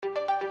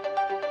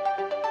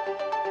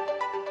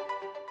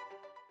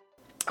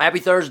Happy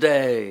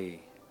Thursday.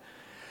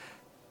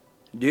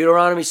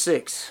 Deuteronomy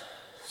 6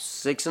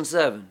 and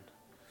 7.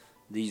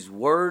 These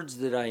words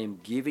that I am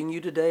giving you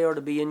today are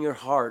to be in your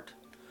heart.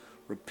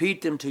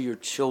 Repeat them to your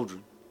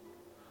children.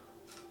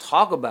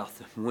 Talk about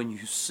them when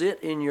you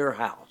sit in your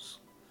house,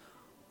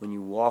 when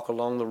you walk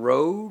along the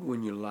road,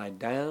 when you lie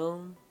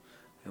down,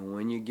 and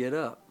when you get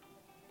up.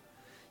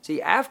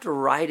 See, after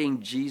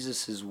writing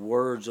Jesus'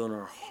 words on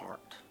our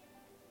heart,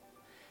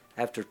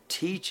 after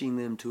teaching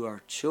them to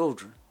our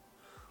children,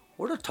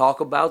 we're to talk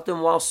about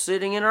them while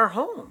sitting in our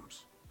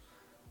homes.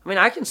 I mean,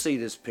 I can see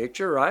this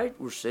picture, right?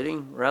 We're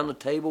sitting around the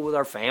table with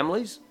our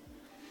families.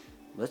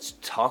 Let's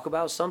talk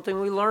about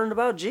something we learned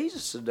about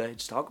Jesus today.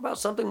 Let's talk about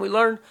something we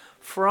learned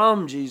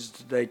from Jesus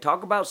today.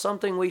 Talk about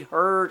something we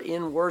heard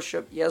in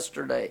worship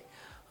yesterday.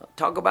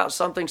 Talk about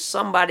something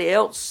somebody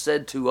else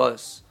said to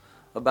us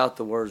about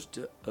the words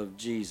of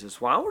Jesus.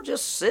 While we're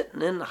just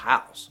sitting in the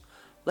house,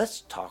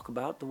 let's talk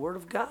about the Word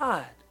of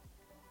God.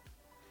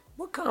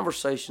 What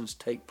conversations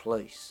take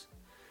place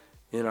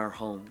in our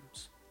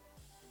homes?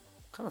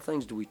 What kind of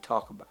things do we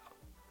talk about?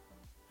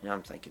 And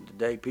I'm thinking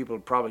today people are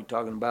probably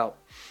talking about,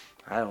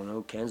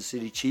 Kansas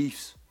City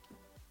Chiefs.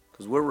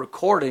 Because we're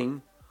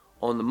recording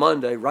on the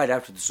Monday right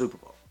after the Super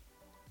Bowl.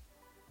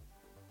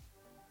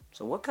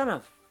 So what kind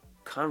of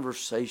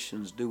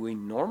conversations do we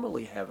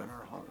normally have in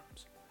our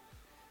homes?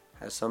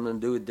 Has something to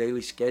do with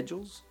daily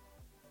schedules?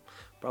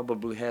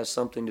 Probably has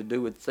something to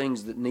do with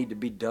things that need to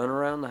be done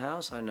around the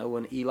house. I know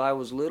when Eli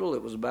was little,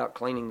 it was about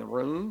cleaning the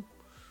room,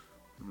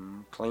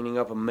 cleaning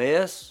up a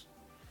mess,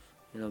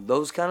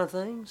 those kind of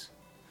things.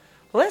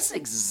 Let's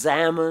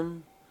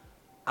examine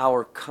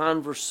our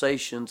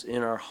conversations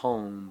in our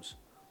homes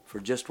for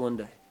just one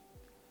day.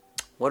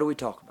 What do we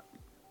talk about?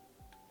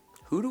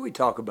 Who do we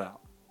talk about?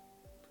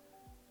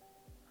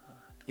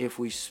 If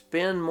we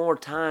spend more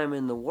time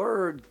in the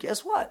Word,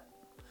 guess what?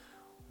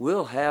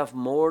 We'll have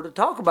more to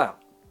talk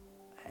about.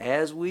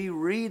 As we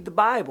read the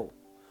Bible,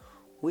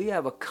 we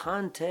have a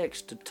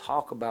context to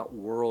talk about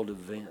world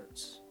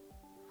events.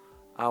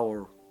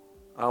 Our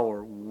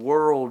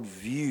world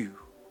view.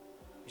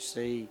 You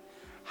see,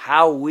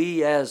 how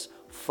we as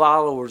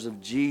followers of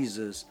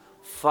Jesus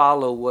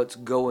follow what's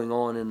going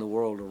on in the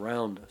world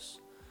around us.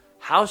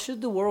 How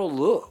should the world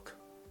look?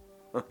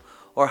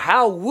 Or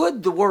how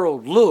would the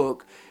world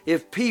look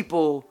if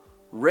people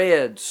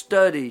read,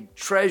 studied,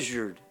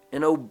 treasured,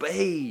 and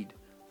obeyed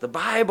the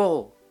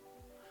Bible?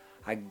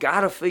 I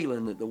got a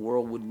feeling that the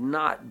world would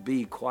not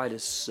be quite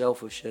as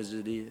selfish as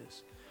it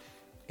is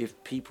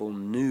if people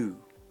knew,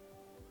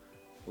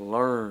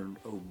 learned,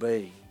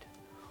 obeyed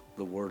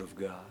the Word of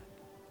God.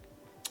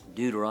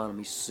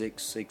 Deuteronomy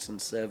 6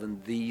 and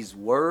 7. These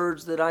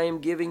words that I am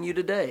giving you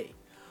today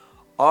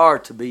are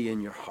to be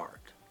in your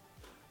heart.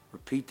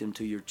 Repeat them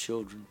to your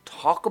children.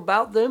 Talk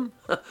about them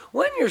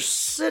when you're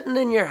sitting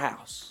in your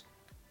house,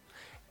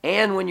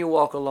 and when you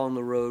walk along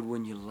the road,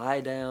 when you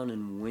lie down,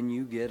 and when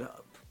you get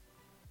up.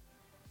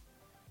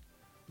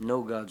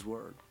 Know God's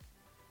Word.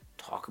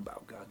 Talk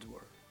about God's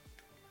Word.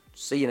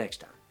 See you next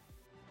time.